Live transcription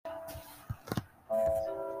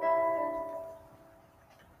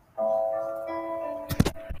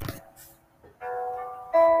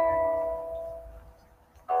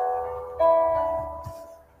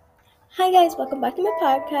Hi guys, welcome back to my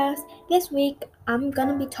podcast. This week I'm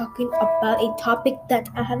gonna be talking about a topic that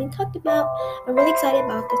I haven't talked about. I'm really excited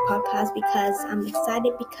about this podcast because we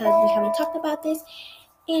haven't talked about this,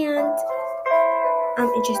 and I'm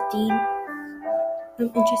interested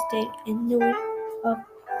in knowing of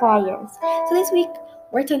fires. So this week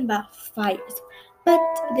we're talking about fires. But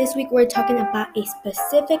this week we're talking about a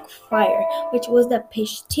specific fire, which was the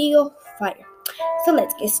Peshtigo Fire. So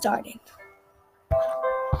let's get started.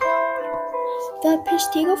 The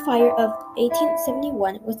Peshtigo Fire of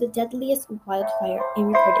 1871 was the deadliest wildfire in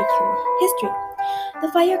recorded human history.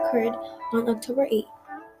 The fire occurred on October 8,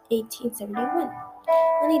 1871,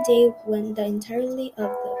 on a day when the entirety of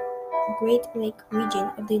the Great Lake region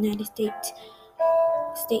of the United States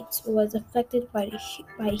was affected by a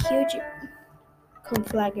huge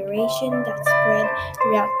conflagration that spread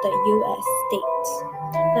throughout the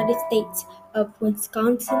United States of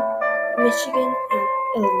Wisconsin, Michigan, and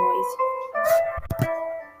Illinois.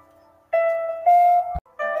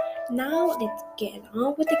 Now let's get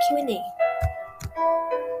on with the Q&A.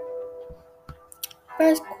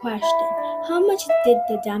 First question, how much did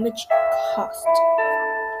the damage cost?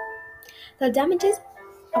 The damages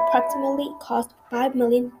approximately cost $5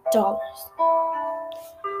 million. On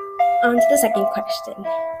to the second question,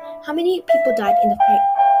 how many people died in the fire?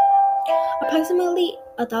 Approximately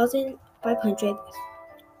 1,500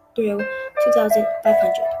 through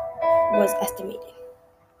 2,500 was estimated.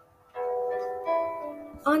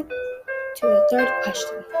 On to the third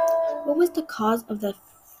question, what was the cause of the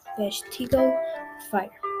Peshtigo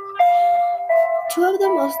Fire? Two of the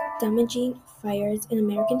most damaging fires in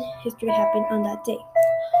American history happened on that day.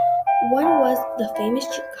 One was the famous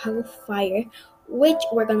Chicago Fire, which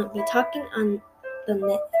we're going to be talking on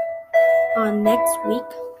next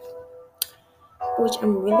week, which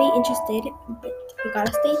I'm really interested in, but you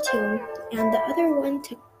gotta stay tuned. And the other one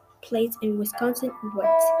took place in Wisconsin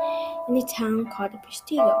woods, in a town called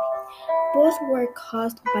Peshtigo. Both were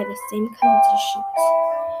caused by the same conditions: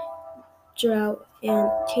 drought and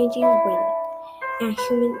changing wind, and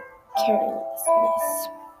human carelessness.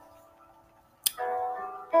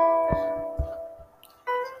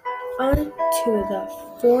 On to the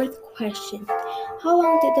fourth question. How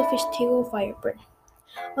long did the Peshtigo Fire burn?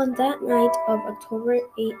 On that night of October 8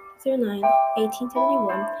 through 9,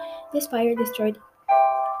 1871, this fire destroyed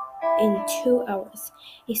in 2 hours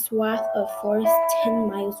a swath of forest 10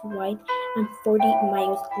 miles wide and 40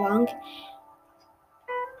 miles long,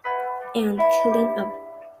 and killing about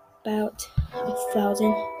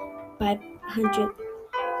 1,500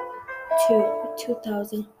 to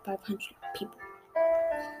 2,500 people.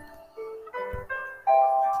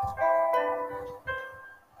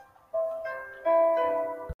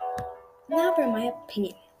 Now for my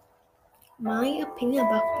opinion. My opinion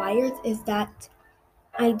about fires is that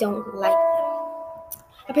I don't like them.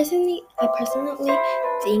 I personally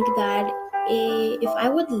think that if I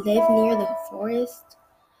would live near the forest,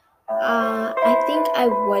 I think I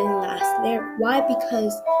wouldn't last there. Why?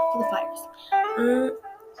 Because of the fires.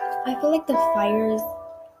 I feel like the fires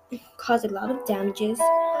cause a lot of damages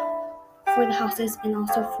for the houses and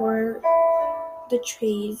also for the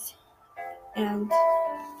trees and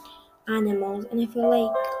animals, and I feel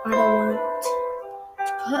like I don't want to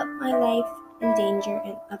put my life in danger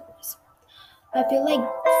and others. I feel like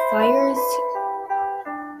fires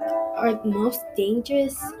are the most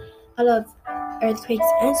dangerous out of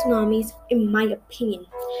earthquakes and tsunamis, in my opinion,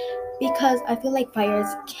 because I feel like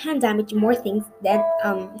fires can damage more things than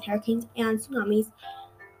hurricanes and tsunamis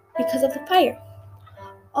because of the fire.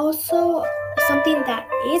 Also, something that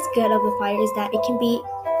is good of the fire is that it can be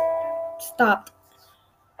stopped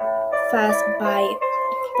fast by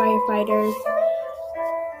firefighters,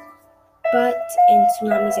 but in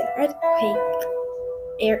tsunamis and earthquakes,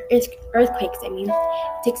 it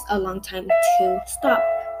takes a long time to stop.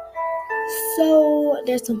 So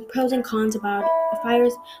there's some pros and cons about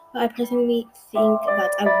fires, but I personally think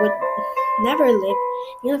that I would never live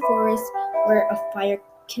in a forest where a fire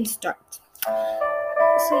can start.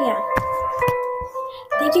 So yeah.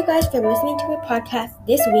 Thank you guys for listening to my podcast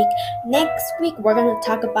this week. Next week we're gonna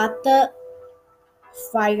talk about the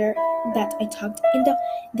fire that I talked in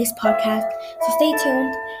this podcast. So stay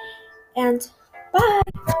tuned and bye.